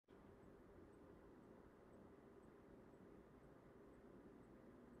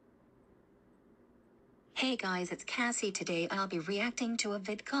Hey guys, it's Cassie. Today I'll be reacting to a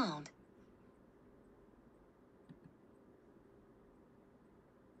vid called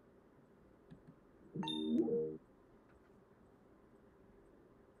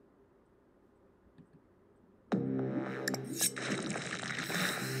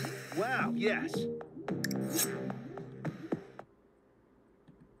Wow, yes.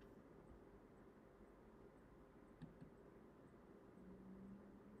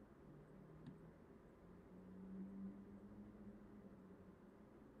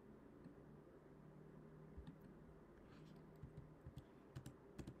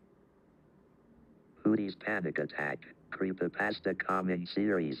 Hoodie's Panic Attack, Creepypasta Comic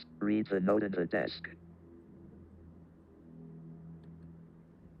Series. Read the note in the desk.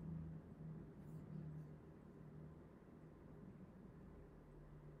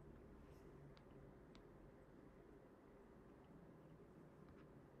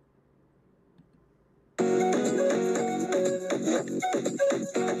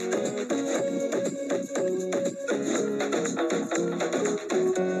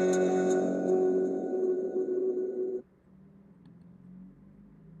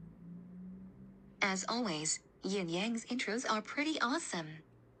 As always, Yin Yang's intros are pretty awesome.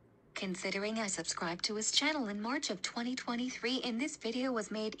 Considering I subscribed to his channel in March of 2023 and this video was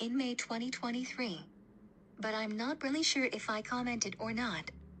made in May 2023. But I'm not really sure if I commented or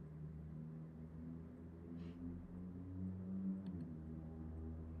not.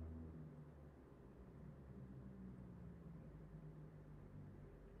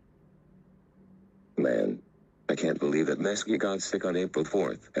 Man, I can't believe that Mesky got sick on April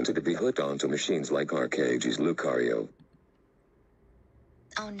 4th and to be hooked onto machines like RKG's Lucario.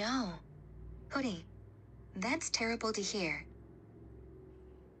 Oh no. Hoodie. That's terrible to hear.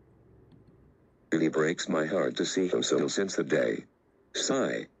 It really breaks my heart to see him so since the day.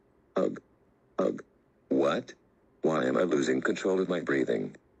 Sigh. Ugh. Ugh. What? Why am I losing control of my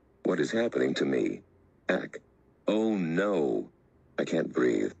breathing? What is happening to me? Ack. Oh no. I can't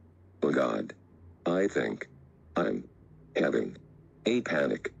breathe. Oh God. I think I'm having a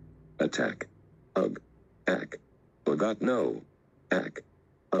panic attack. Ugh. Ack. Oh God, no. Ack.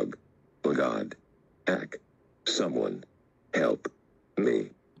 Ugh. Oh God. Ack. Someone. Help. Me.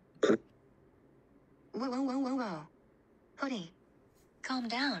 Whoa. Hoodie. Calm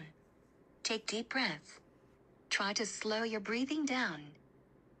down. Take deep breaths. Try to slow your breathing down.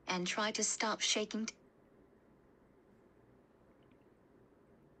 And try to stop shaking.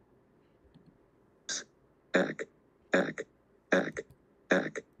 Ack. Ack. Ack.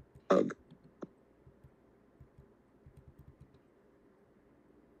 Ack. Ugh.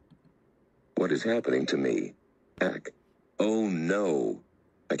 What is happening to me? Ack. Oh no.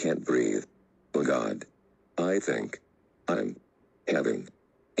 I can't breathe. Oh God. I think I'm having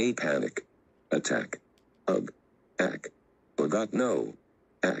a panic attack. Ugh. Ack. Oh God, no.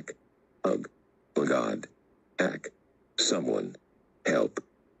 Ack. Ugh. Oh God. Ack. Someone. Help.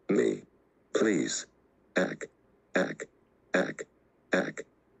 Me. Please. Ack. Ack. Ack. Ack.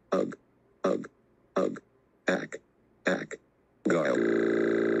 Ugh. Ugh. Ugh. Ack. Ack.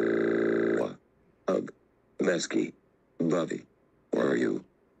 Gawa. Ugh. Mesky. Buddy. Where are you?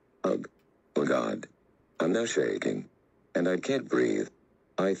 Ugh. Oh God. I'm now shaking. And I can't breathe.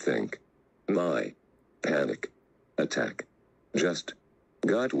 I think my panic attack just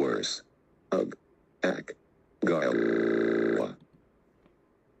got worse. Ugh. Ack. Gawa.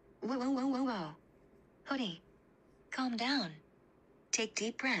 Whoa. Hoodie. Calm down. Take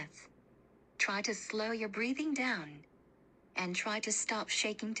deep breaths. Try to slow your breathing down. And try to stop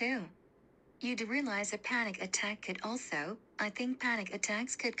shaking too. You do realize a panic attack could also, I think panic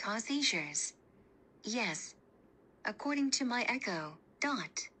attacks could cause seizures. Yes. According to my echo,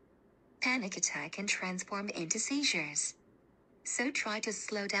 panic attack can transform into seizures. So try to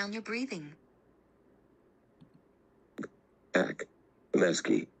slow down your breathing. Ack.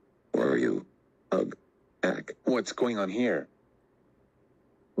 Mesky. Where are you? Ugh. Ack. What's going on here?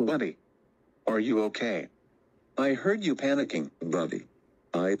 Buddy, are you okay? I heard you panicking. Buddy.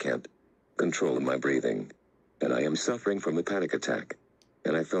 I can't control my breathing. And I am suffering from a panic attack.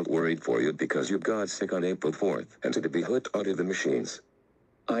 And I felt worried for you because you got sick on April 4th and to be hooked onto the machines.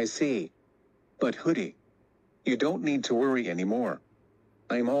 I see. But Hoodie, you don't need to worry anymore.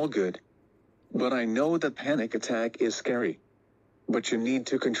 I'm all good. But I know the panic attack is scary. But you need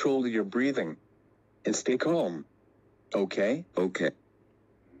to control your breathing. And stay calm. Okay? Okay.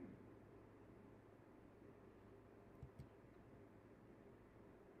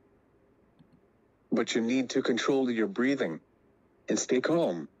 But you need to control your breathing. And stay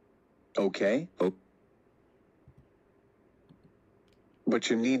calm. Okay? Oh. But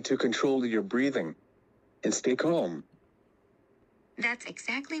you need to control your breathing. and stay calm. That's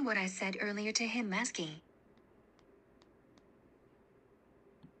exactly what I said earlier to him, Masky.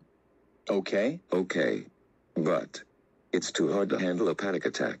 Okay? Okay. But it's too hard to handle a panic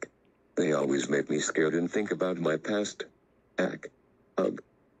attack. They always make me scared and think about my past. Ugh.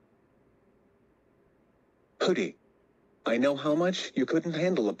 Hoodie. I know how much you couldn't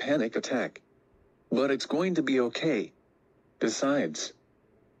handle a panic attack. But it's going to be okay. Besides,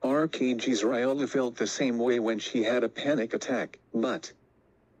 RKG Israel felt the same way when she had a panic attack, but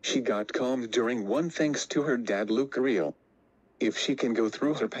she got calm during one thanks to her dad Luke Real. If she can go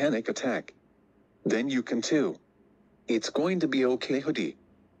through her panic attack, then you can too. It's going to be okay, Hoodie.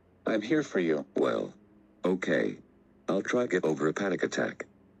 I'm here for you. Well, okay. I'll try get over a panic attack,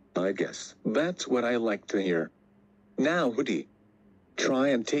 I guess. That's what I like to hear. Now, Hoodie, try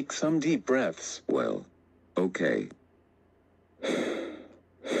and take some deep breaths. Well, okay.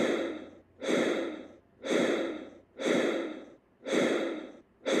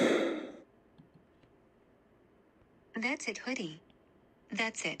 That's it, Hoodie.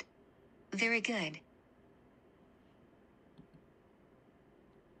 That's it. Very good.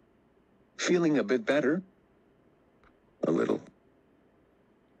 Feeling a bit better? A little.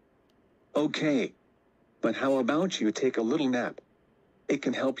 Okay. But how about you take a little nap? It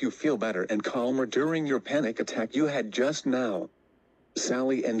can help you feel better and calmer during your panic attack you had just now.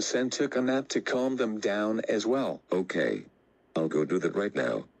 Sally and Sen took a nap to calm them down as well. Okay. I'll go do that right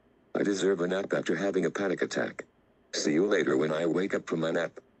now. I deserve a nap after having a panic attack. See you later when I wake up from my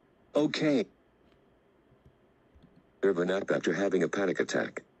nap. Okay. Deserve a nap after having a panic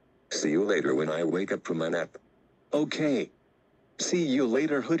attack. See you later when I wake up from my nap. Okay. See you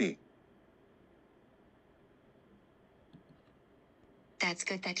later, Hoodie. That's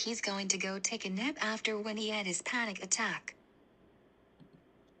good that he's going to go take a nap after when he had his panic attack.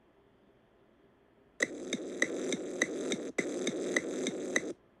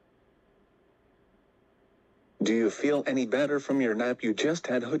 Do you feel any better from your nap you just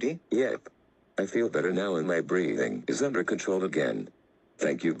had, Hoodie? Yep. I feel better now and my breathing is under control again.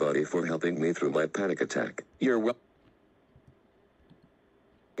 Thank you, buddy, for helping me through my panic attack. You're welcome.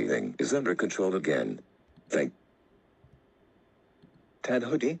 Breathing is under control again. Thank Tad,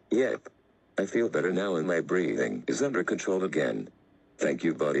 Hoodie? Yep. I feel better now and my breathing is under control again. Thank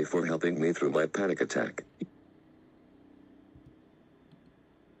you, buddy, for helping me through my panic attack.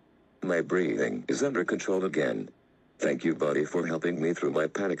 My breathing is under control again. Thank you, buddy, for helping me through my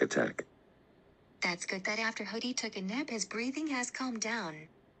panic attack. That's good that after Hoodie took a nap his breathing has calmed down.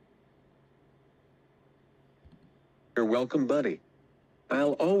 You're welcome, buddy.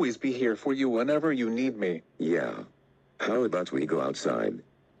 I'll always be here for you whenever you need me. Yeah. How about we go outside?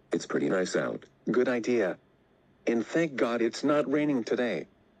 It's pretty nice out. Good idea. And thank God it's not raining today.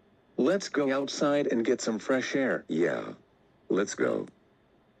 Let's go outside and get some fresh air. Yeah. Let's go.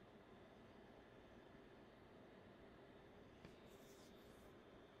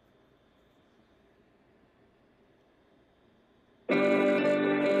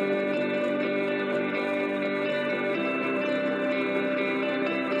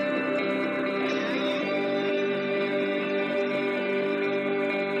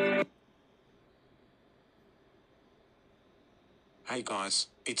 Hey guys,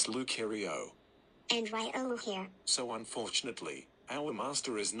 it's Luke Herio. And Ryo here. So unfortunately, our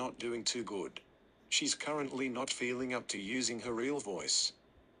master is not doing too good. She's currently not feeling up to using her real voice.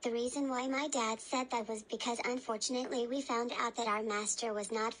 The reason why my dad said that was because unfortunately we found out that our master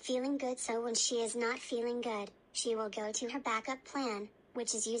was not feeling good, so when she is not feeling good, she will go to her backup plan,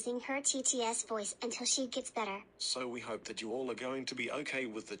 which is using her TTS voice until she gets better. So we hope that you all are going to be okay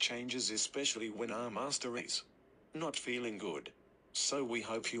with the changes, especially when our master is not feeling good. So we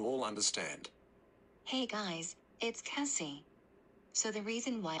hope you all understand. Hey guys, it's Cassie. So the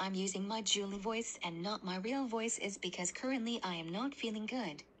reason why I'm using my Julie voice and not my real voice is because currently I am not feeling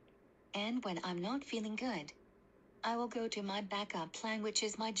good. And when I'm not feeling good, I will go to my backup plan, which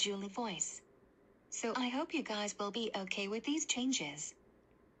is my Julie voice. So I hope you guys will be okay with these changes.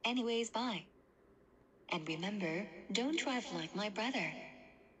 Anyways, bye. And remember, don't drive like my brother.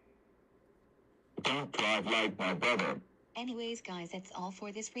 Don't drive like my brother. Anyways guys, that's all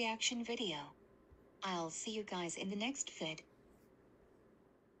for this reaction video. I'll see you guys in the next vid.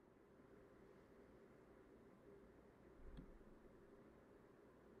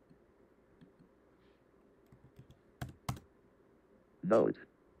 Note: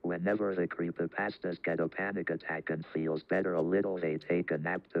 whenever the creepypastas get a panic attack and feels better a little, they take a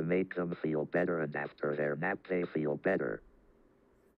nap to make them feel better, and after their nap they feel better.